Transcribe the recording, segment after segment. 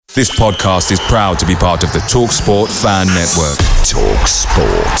This podcast is proud to be part of the TalkSport Fan Network.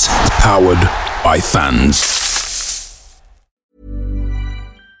 TalkSport. Powered by fans.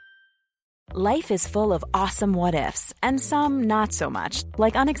 Life is full of awesome what-ifs, and some not so much,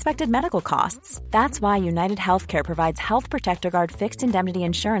 like unexpected medical costs. That's why United Healthcare provides Health Protector Guard fixed indemnity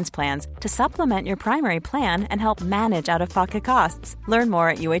insurance plans to supplement your primary plan and help manage out-of-pocket costs. Learn more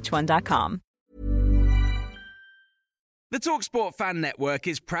at uh1.com. The TalkSport Fan Network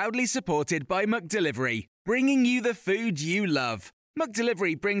is proudly supported by McDelivery, bringing you the food you love.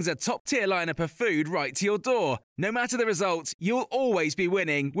 McDelivery brings a top-tier lineup of food right to your door. No matter the result, you'll always be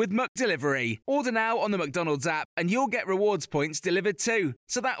winning with McDelivery. Order now on the McDonald's app and you'll get rewards points delivered too.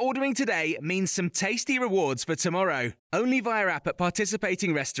 So that ordering today means some tasty rewards for tomorrow. Only via app at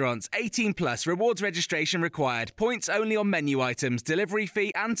participating restaurants. 18 plus. Rewards registration required. Points only on menu items. Delivery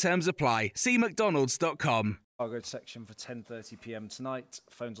fee and terms apply. See mcdonalds.com. Cargo section for 10:30pm tonight.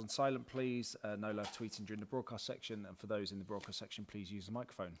 Phones on silent, please. No live tweeting during the broadcast section. And for those in the broadcast section, please use the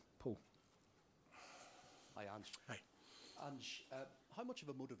microphone. Paul. Hi, Ange. Hey. Ange, how much of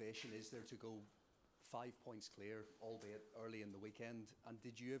a motivation is there to go 5 points clear, albeit early in the weekend? And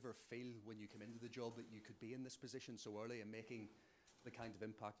did you ever feel when you came into the job that you could be in this position so early and making the kind of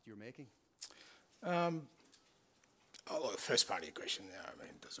impact you're making? The first part of your question,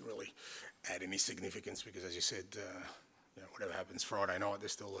 it doesn't really add any significance because, as you said, whatever happens Friday night,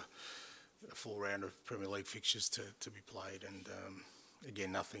 there's still a full round of Premier League fixtures to be played, and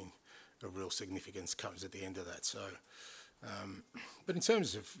again, nothing of real significance comes at the end of that. So, but in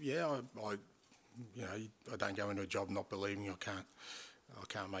terms of I don't go into a job not believing I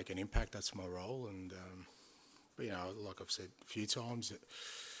can't make an impact. That's my role, and but like I've said a few times,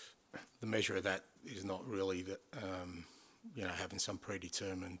 the measure of that is not really that having some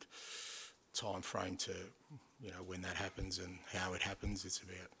predetermined time frame to when that happens and how it happens. It's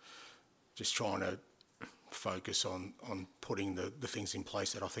about just trying to focus on putting the things in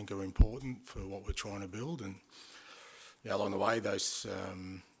place that I think are important for what we're trying to build, and along the way those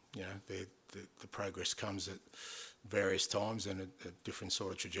the progress comes at various times and at different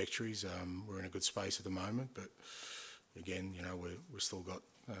sort of trajectories. We're in a good space at the moment, but again, we've still got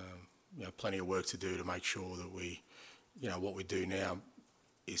plenty of work to do to make sure that we, what we do now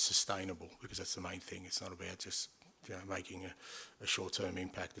is sustainable, because that's the main thing. It's not about just making a short-term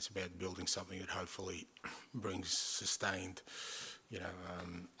impact. It's about building something that hopefully brings sustained,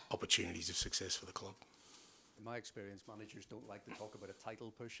 opportunities of success for the club. In my experience, managers don't like to talk about a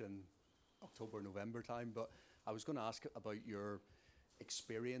title push in October, November time, but I was going to ask about your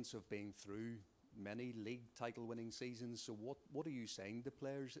experience of being through many league title winning seasons. So what are you saying to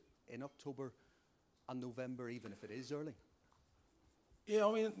players in October and November, even if it is early?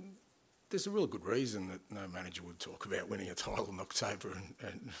 Yeah, there's a real good reason that no manager would talk about winning a title in October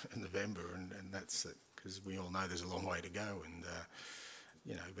and November, and that's because we all know there's a long way to go, and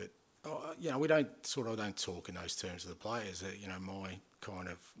we don't talk in those terms of the players. My kind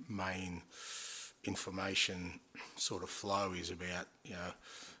of main information sort of flow is about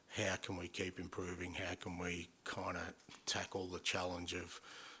how can we keep improving? How can we kind of tackle the challenge of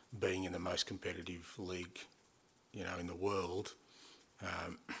being in the most competitive league, in the world,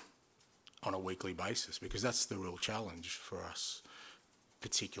 on a weekly basis? Because that's the real challenge for us,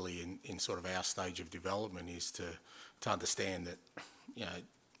 particularly in sort of our stage of development, is to understand that,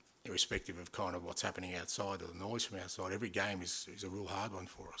 irrespective of kind of what's happening outside or the noise from outside, every game is a real hard one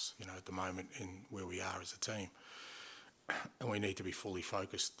for us, at the moment in where we are as a team. And we need to be fully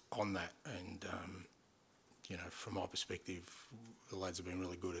focused on that. And, from my perspective, the lads have been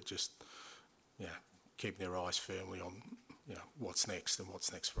really good at just, keeping their eyes firmly on, what's next. And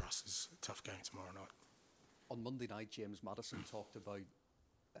what's next for us is a tough game tomorrow night. On Monday night, James Maddison talked about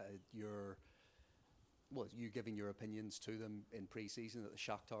you giving your opinions to them in pre-season at the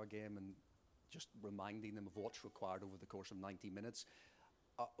Shakhtar game and just reminding them of what's required over the course of 90 minutes.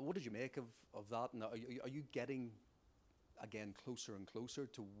 What did you make of that? And are you getting, again, closer and closer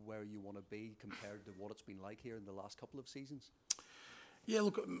to where you want to be compared to what it's been like here in the last couple of seasons? Yeah,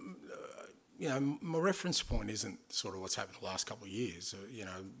 look, my reference point isn't sort of what's happened the last couple of years.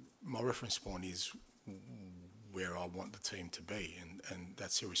 My reference point is where I want the team to be, and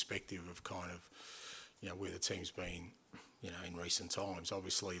that's irrespective of kind of, where the team's been, in recent times.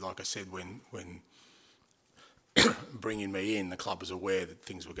 Obviously, like I said, when bringing me in, the club was aware that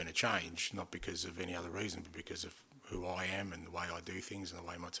things were going to change, not because of any other reason, but because of who I am and the way I do things and the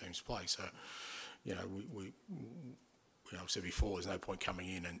way my teams play. So, I've said before, there's no point coming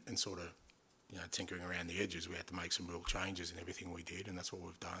in and sort of, tinkering around the edges. We had to make some real changes in everything we did, and that's what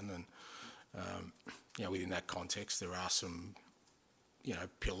we've done. And, within that context, there are some,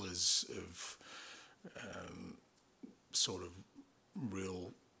 pillars of sort of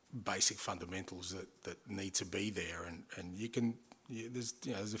real basic fundamentals that need to be there, and you can.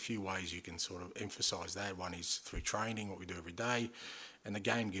 There's a few ways you can sort of emphasise that. One is through training, what we do every day, and the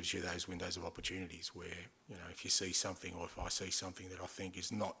game gives you those windows of opportunities where, if you see something, or if I see something that I think is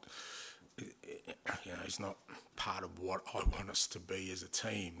not, is not part of what I want us to be as a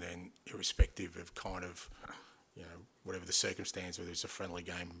team, then irrespective of kind of, whatever the circumstance, whether it's a friendly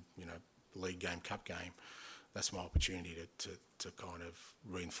game, league game, cup game, that's my opportunity to kind of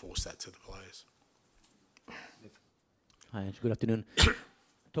reinforce that to the players. Hi, Ange. Good afternoon.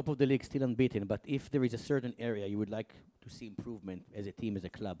 Top of the league, still unbeaten, but if there is a certain area you would like to see improvement as a team, as a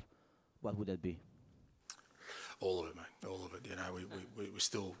club, what would that be? All of it, mate. All of it. We're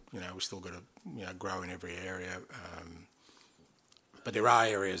still, we're still got to, grow in every area. But there are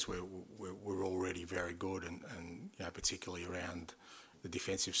areas where we're already very good, and particularly around the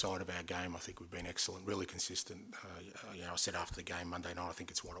defensive side of our game. I think we've been excellent, really consistent. I said after the game Monday night, I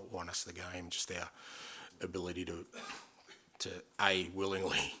think it's what won us the game, just our ability to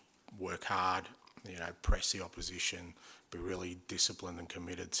willingly work hard, press the opposition, be really disciplined and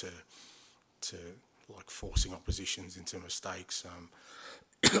committed to like forcing oppositions into mistakes.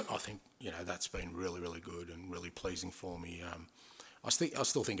 I think that's been really, really good and really pleasing for me. I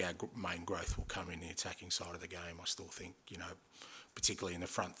still think our main growth will come in the attacking side of the game. I still think particularly in the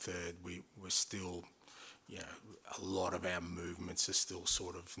front third, we're still a lot of our movements are still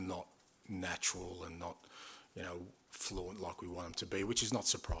sort of not natural and not fluent like we want them to be, which is not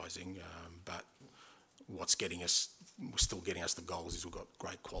surprising. But what's still getting us the goals is we've got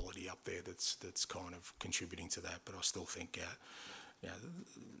great quality up there that's kind of contributing to that. But I still think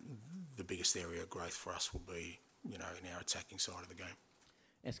the biggest area of growth for us will be in our attacking side of the game.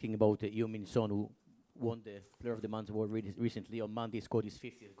 Asking about Heung-min Son, who won the Player of the Month award recently. On Monday, scored his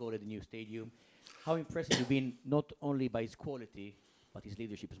 50th goal at the new stadium. How impressive you've been, not only by his quality, but his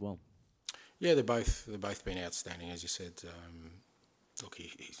leadership as well? Yeah, they've both been outstanding, as you said. Look,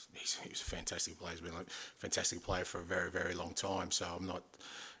 he's a fantastic player. He's been a fantastic player for a very, very long time. So I'm not,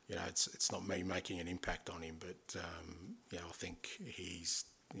 it's not me making an impact on him, but I think he's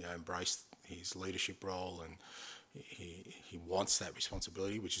embraced his leadership role, and he wants that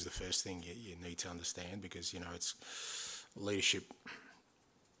responsibility, which is the first thing you need to understand, because it's leadership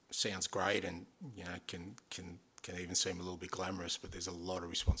sounds great and can even seem a little bit glamorous, but there's a lot of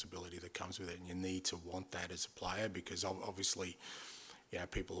responsibility that comes with it, and you need to want that as a player, because obviously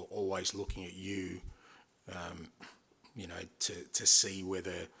people are always looking at you to see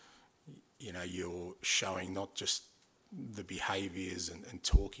whether you're showing not just the behaviours and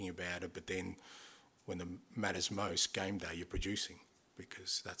talking about it, but then when it matters most, game day, you're producing,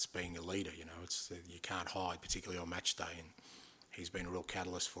 because that's being a leader. You can't hide, particularly on match day, and he's been a real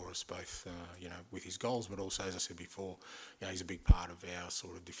catalyst for us, both with his goals, but also, as I said before, he's a big part of our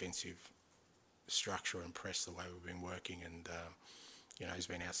sort of defensive structure and press, the way we've been working, and he's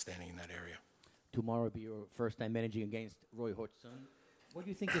been outstanding in that area. Tomorrow will be your first time managing against Roy Hodgson. What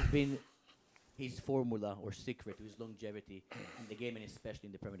do you think has been his formula or secret to his longevity in the game, and especially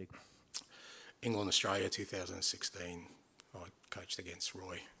in the Premier League? England-Australia 2016, I coached against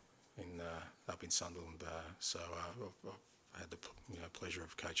Roy up in Sunderland, so I've had the pleasure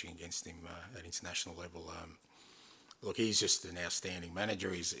of coaching against him at international level. Look, he's just an outstanding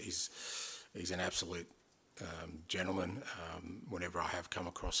manager. He's an absolute gentleman. Whenever I have come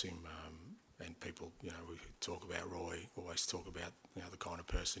across him, and people, we talk about Roy, always talk about the kind of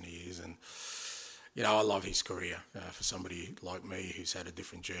person he is, and I love his career. For somebody like me who's had a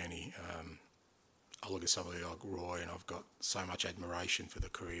different journey, I look at somebody like Roy and I've got so much admiration for the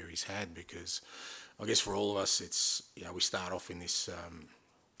career he's had, because I guess for all of us, it's, we start off in this,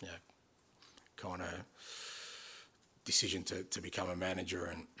 kind of decision to become a manager,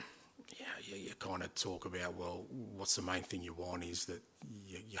 and you kind of talk about, well, what's the main thing you want is that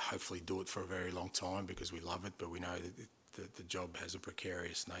you hopefully do it for a very long time, because we love it, but we know that the job has a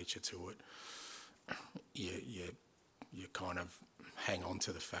precarious nature to it. You kind of hang on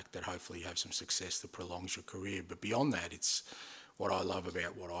to the fact that hopefully you have some success that prolongs your career. But beyond that, it's what I love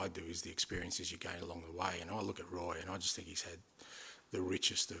about what I do is the experiences you gain along the way. And I look at Roy and I just think he's had the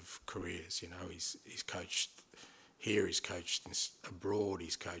richest of careers. He's coached here, he's coached abroad,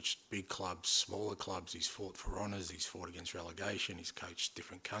 he's coached big clubs, smaller clubs, he's fought for honours, he's fought against relegation, he's coached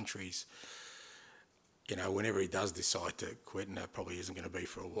different countries. Whenever he does decide to quit, and that probably isn't going to be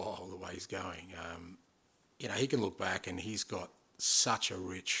for a while the way he's going, he can look back and he's got such a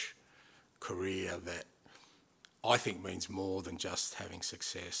rich career that I think means more than just having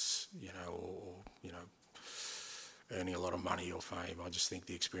success, or earning a lot of money or fame. I just think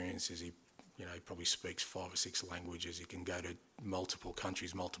the experience is he probably speaks 5 or 6 languages. He can go to multiple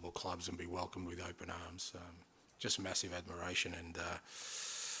countries, multiple clubs, and be welcomed with open arms. Just massive admiration and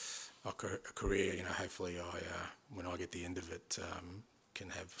a career. Hopefully, when I get the end of it, can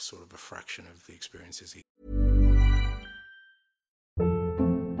have sort of a fraction of the experiences he.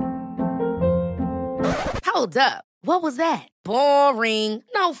 Hold up. What was that? Boring.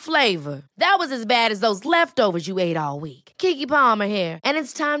 No flavor. That was as bad as those leftovers you ate all week. Keke Palmer here, and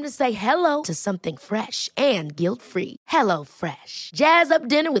it's time to say hello to something fresh and guilt-free. Hello Fresh. Jazz up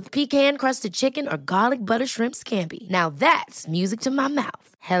dinner with pecan-crusted chicken or garlic butter shrimp scampi. Now that's music to my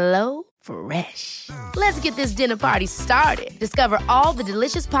mouth. Hello Fresh. Let's get this dinner party started. Discover all the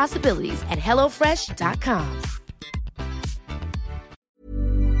delicious possibilities at hellofresh.com.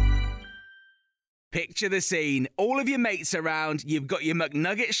 Picture the scene. All of your mates around, you've got your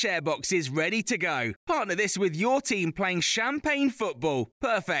McNugget share boxes ready to go. Partner this with your team playing champagne football.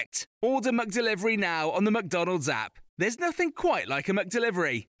 Perfect. Order McDelivery now on the McDonald's app. There's nothing quite like a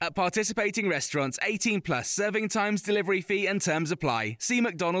McDelivery. At participating restaurants, 18 plus, serving times, delivery fee and terms apply. See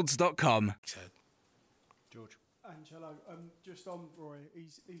mcdonalds.com. George. Ange, hello. Just on Roy,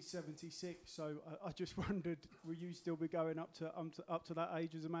 he's 76, so I just wondered, will you still be going up to that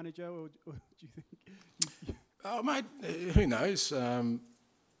age as a manager, or do you think? Oh, mate, who knows?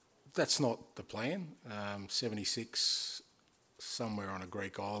 That's not the plan. 76, somewhere on a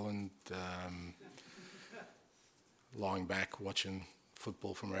Greek island, lying back, watching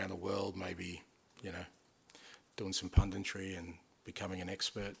football from around the world, maybe, doing some punditry and becoming an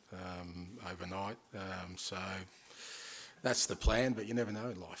expert overnight. So that's the plan, but you never know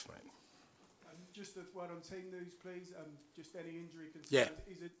in life, mate. Just a word on team news, please. Just any injury concerns. Yeah.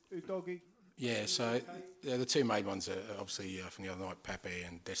 Is it Udogi? Yeah, so the two main ones are obviously from the other night, Pape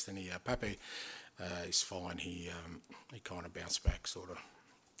and Destiny. Pape is fine. He kind of bounced back sort of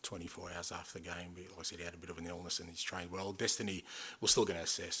 24 hours after the game. Like I said, he had a bit of an illness and he's trained well. Destiny, we're still going to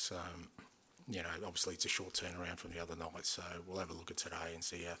assess. Obviously it's a short turnaround from the other night, so we'll have a look at today and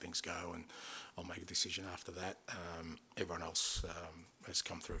see how things go, and I'll make a decision after that. Everyone else has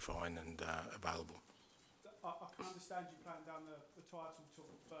come through fine and available. I can understand you playing down the title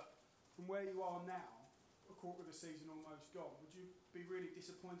tour, but from where you are now, a quarter of the season almost gone, would you be really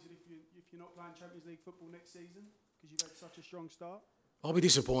disappointed if you're not playing Champions League football next season because you've had such a strong start? I'll be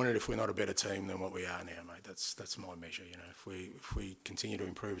disappointed if we're not a better team than what we are now, mate. That's my measure. If we continue to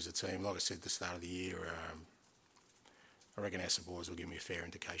improve as a team, like I said at the start of the year, I reckon our supporters will give me a fair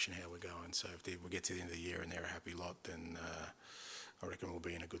indication how we're going. So if we get to the end of the year and they're a happy lot, then I reckon we'll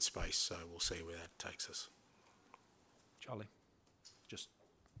be in a good space. So we'll see where that takes us. Charlie, just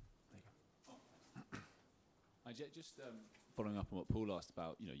there you go. Just following up on what Paul asked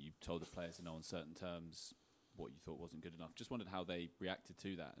about, you told the players in no uncertain terms what you thought wasn't good enough. Just wondered how they reacted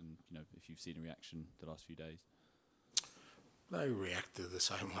to that, and if you've seen a reaction the last few days. They reacted the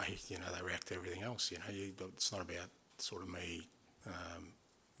same way, they react to everything else. It's not about sort of me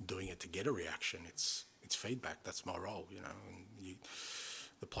doing it to get a reaction. It's feedback. That's my role, and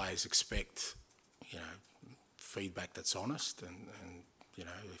the players expect, feedback that's honest, and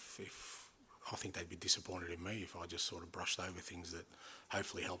if I think they'd be disappointed in me if I just sort of brushed over things that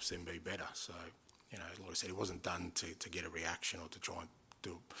hopefully helps them be better. So, like I said, it wasn't done to get a reaction or to try and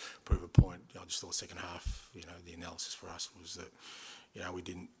prove a point. I just thought second half, the analysis for us was that, we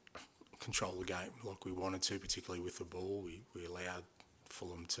didn't control the game like we wanted to, particularly with the ball. We allowed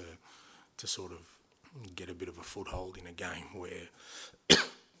Fulham to sort of get a bit of a foothold in a game where,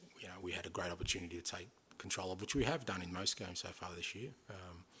 we had a great opportunity to take control of, which we have done in most games so far this year.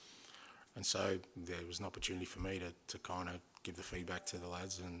 And so there was an opportunity for me to kind of give the feedback to the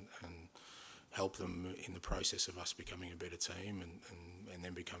lads and help them in the process of us becoming a better team and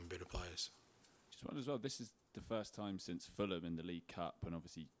then becoming better players. Just wondered as well, this is the first time since Fulham in the League Cup, and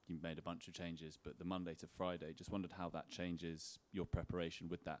obviously you made a bunch of changes, but the Monday to Friday, just wondered how that changes your preparation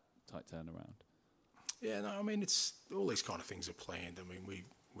with that tight turnaround. Yeah, no, I mean, it's all these kind of things are planned. I mean, we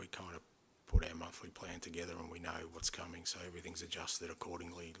kind of put our monthly plan together and we know what's coming, so everything's adjusted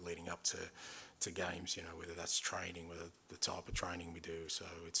accordingly leading up to games, whether that's training, whether the type of training we do. So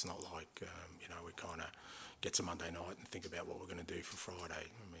it's not like, we kind of get to Monday night and think about what we're going to do for Friday.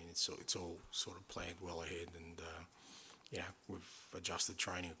 I mean, it's all sort of planned well ahead, and, we've adjusted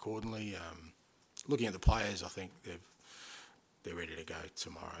training accordingly. Looking at the players, I think they're ready to go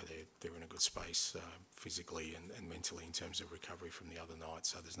tomorrow. They're in a good space physically and mentally in terms of recovery from the other night,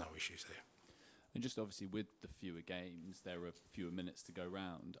 so there's no issues there. And just obviously with the fewer games, there are fewer minutes to go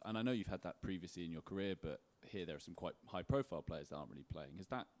round. And I know you've had that previously in your career, but here there are some quite high-profile players that aren't really playing. Has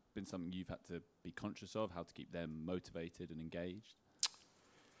that been something you've had to be conscious of, how to keep them motivated and engaged?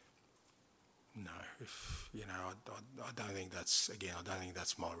 No, I don't think that's, again, I don't think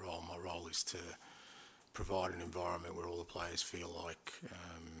that's my role. My role is to provide an environment where all the players feel like,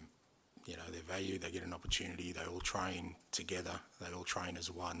 they're valued, they get an opportunity, they all train together, they all train as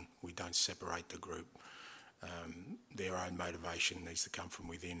one. We don't separate the group. Their own motivation needs to come from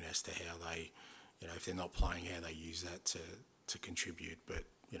within as to how they, if they're not playing, how they use that to contribute. But,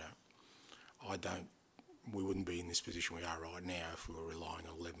 we wouldn't be in this position we are right now if we were relying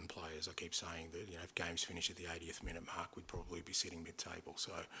on 11 players. I keep saying that, if games finish at the 80th minute mark, we'd probably be sitting mid-table.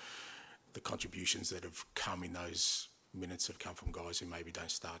 So the contributions that have come in those minutes have come from guys who maybe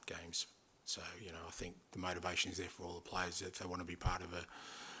don't start games. So, I think the motivation is there for all the players if they want to be part of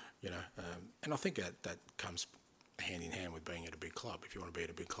and I think that comes hand in hand with being at a big club. If you want to be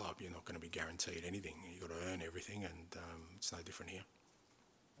at a big club, you're not going to be guaranteed anything. You've got to earn everything, and it's no different here.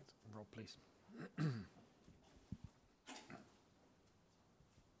 Rob, please.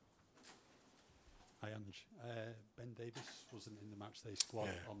 Hi, Ange. Ben Davis wasn't in the matchday squad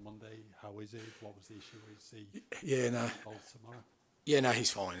on Monday. How is he? What was the issue? Is he involved tomorrow? Yeah, no, he's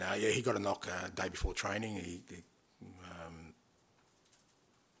fine. He got a knock day before training. He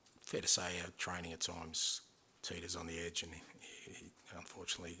fair to say, training at times teeters on the edge, and he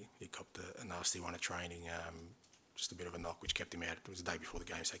unfortunately he copped a nasty one at training. Just a bit of a knock, which kept him out. It was the day before the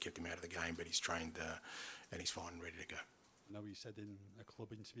game, so kept him out of the game. But he's trained and he's fine and ready to go. I know you said in a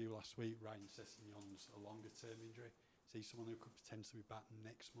club interview last week, Ryan Sessegnon's a longer-term injury. Is he someone who could potentially be back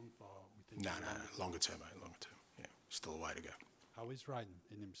next month, or we think? No, longer term, mate. Longer term. Yeah, still a way to go. How is Ryan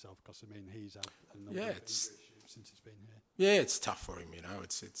in himself? Because I mean, he's had a number of injury issues since he's been here. Yeah, it's tough for him.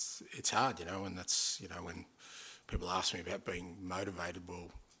 It's hard. And that's when people ask me about being motivated.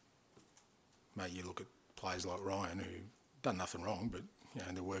 Well, mate, you look at players like Ryan who've done nothing wrong, but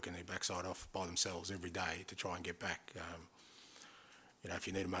they're working their backside off by themselves every day to try and get back. If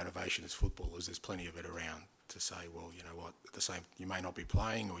you need a motivation as footballers, there's plenty of it around to say, well, you know what, you may not be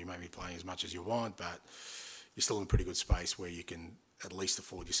playing, or you may be playing as much as you want, but you're still in a pretty good space where you can at least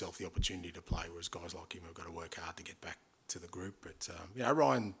afford yourself the opportunity to play, whereas guys like him have got to work hard to get back to the group. But,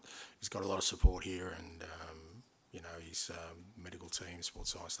 Ryan, he's got a lot of support here, and, his medical team,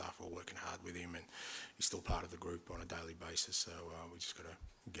 sports science staff are all working hard with him, and he's still part of the group on a daily basis. So we just got to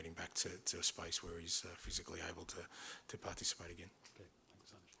get him back to a space where he's physically able to participate again. Okay,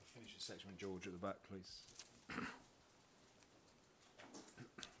 thanks, Ange. We'll finish the section with George at the back, please.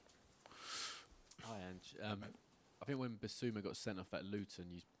 Hi, Ange. I think when Basuma got sent off at Luton,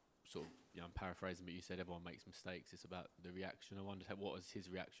 you sort of, I'm paraphrasing, but you said everyone makes mistakes. It's about the reaction. I wondered what has his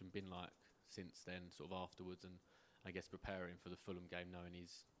reaction been like since then, sort of afterwards, and I guess preparing for the Fulham game, knowing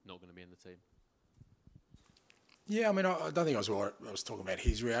he's not going to be in the team. Yeah, I mean, I don't think I was talking about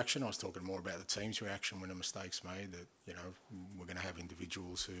his reaction. I was talking more about the team's reaction when a mistake's made. That we're going to have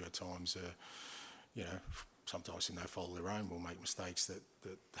individuals who at times, sometimes in no fault of their own, will make mistakes that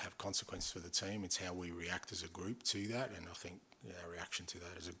have consequences for the team. It's how we react as a group to that, and I think our reaction to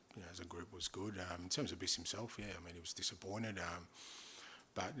that as a group was good. In terms of Biss himself, I mean, he was disappointed,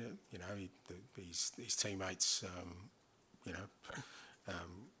 but his teammates,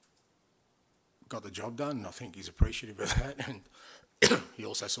 got the job done, and I think he's appreciative of that, and he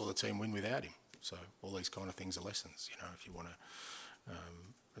also saw the team win without him. So all these kind of things are lessons. If you want to,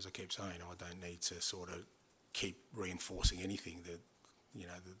 as I keep saying, I don't need to sort of keep reinforcing anything. That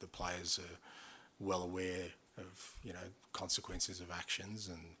the players are well aware of consequences of actions,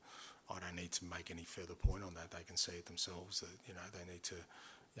 and I don't need to make any further point on that. They can see it themselves. That they need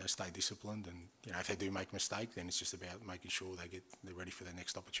to stay disciplined, and if they do make a mistake, then it's just about making sure they're ready for their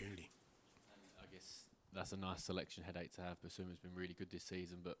next opportunity. I guess that's a nice selection headache to have. Basuma's been really good this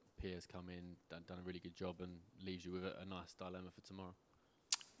season, but Pierre's come in, done a really good job, and leaves you with a nice dilemma for tomorrow.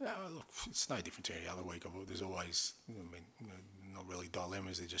 Yeah, look, it's no different to any other week. There's always, not really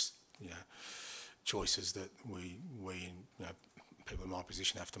dilemmas. They're just, choices that we people in my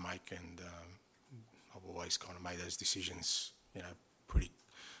position have to make, and I've always kind of made those decisions, pretty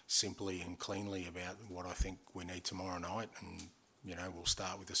simply and cleanly about what I think we need tomorrow night, and we'll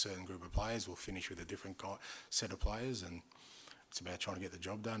start with a certain group of players, we'll finish with a different set of players, and it's about trying to get the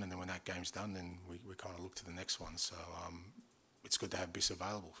job done, and then when that game's done, then we kind of look to the next one. So it's good to have Biss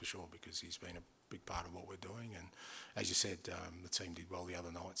available for sure, because he's been a big part of what we're doing, and as you said, the team did well the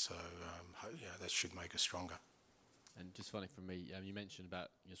other night, so that should make us stronger. And just funny for me, you mentioned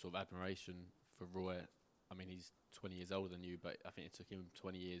about your sort of admiration for Roy. I mean, he's 20 years older than you, but I think it took him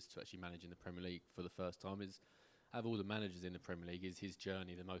 20 years to actually manage in the Premier League for the first time. Out of all the managers in the Premier League, is his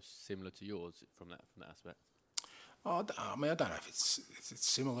journey the most similar to yours from that aspect? I mean, I don't know if it's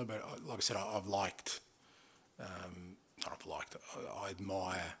similar, but like I said, I've liked. I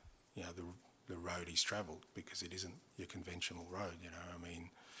admire, you know, the road he's travelled, because it isn't your conventional road. You know, I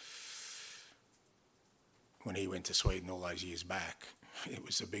mean, when he went to Sweden all those years back, it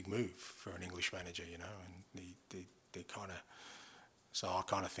was a big move for an English manager. You know, and they kind of. So I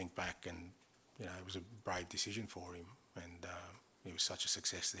kind of think back, and you know, it was a brave decision for him, and he was such a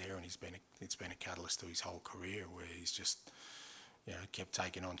success there, and it's been a catalyst to his whole career, where he's just, you know, kept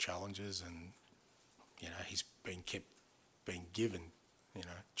taking on challenges, and you know, he's been given, you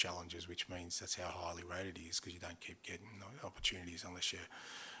know, challenges, which means that's how highly rated he is, because you don't keep getting opportunities unless you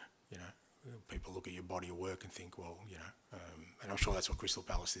know, people look at your body of work and think, well, you know, and I'm sure that's what Crystal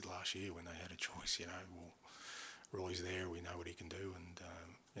Palace did last year when they had a choice. You know, well, Roy's there, we know what he can do, and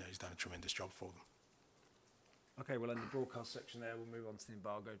you know, he's done a tremendous job for them. Okay, well, in the broadcast section there, we'll move on to the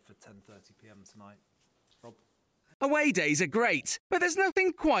embargo for 10:30 p.m. tonight. Rob? Away days are great, but there's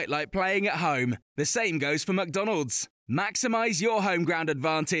nothing quite like playing at home. The same goes for McDonald's. Maximise your home ground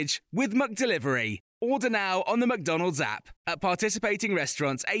advantage with McDelivery. Order now on the McDonald's app. At participating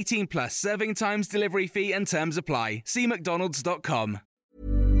restaurants, 18 plus serving times, delivery fee and terms apply. See mcdonalds.com.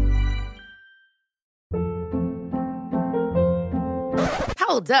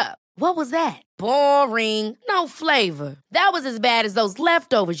 Hold up. What was that? Boring. No flavor. That was as bad as those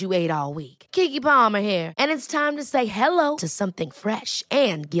leftovers you ate all week. Keke Palmer here. And it's time to say hello to something fresh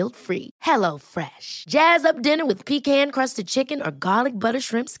and guilt-free. Hello Fresh. Jazz up dinner with pecan-crusted chicken or garlic butter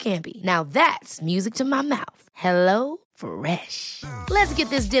shrimp scampi. Now that's music to my mouth. Hello Fresh. Let's get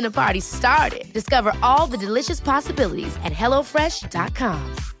this dinner party started. Discover all the delicious possibilities at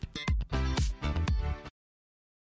HelloFresh.com.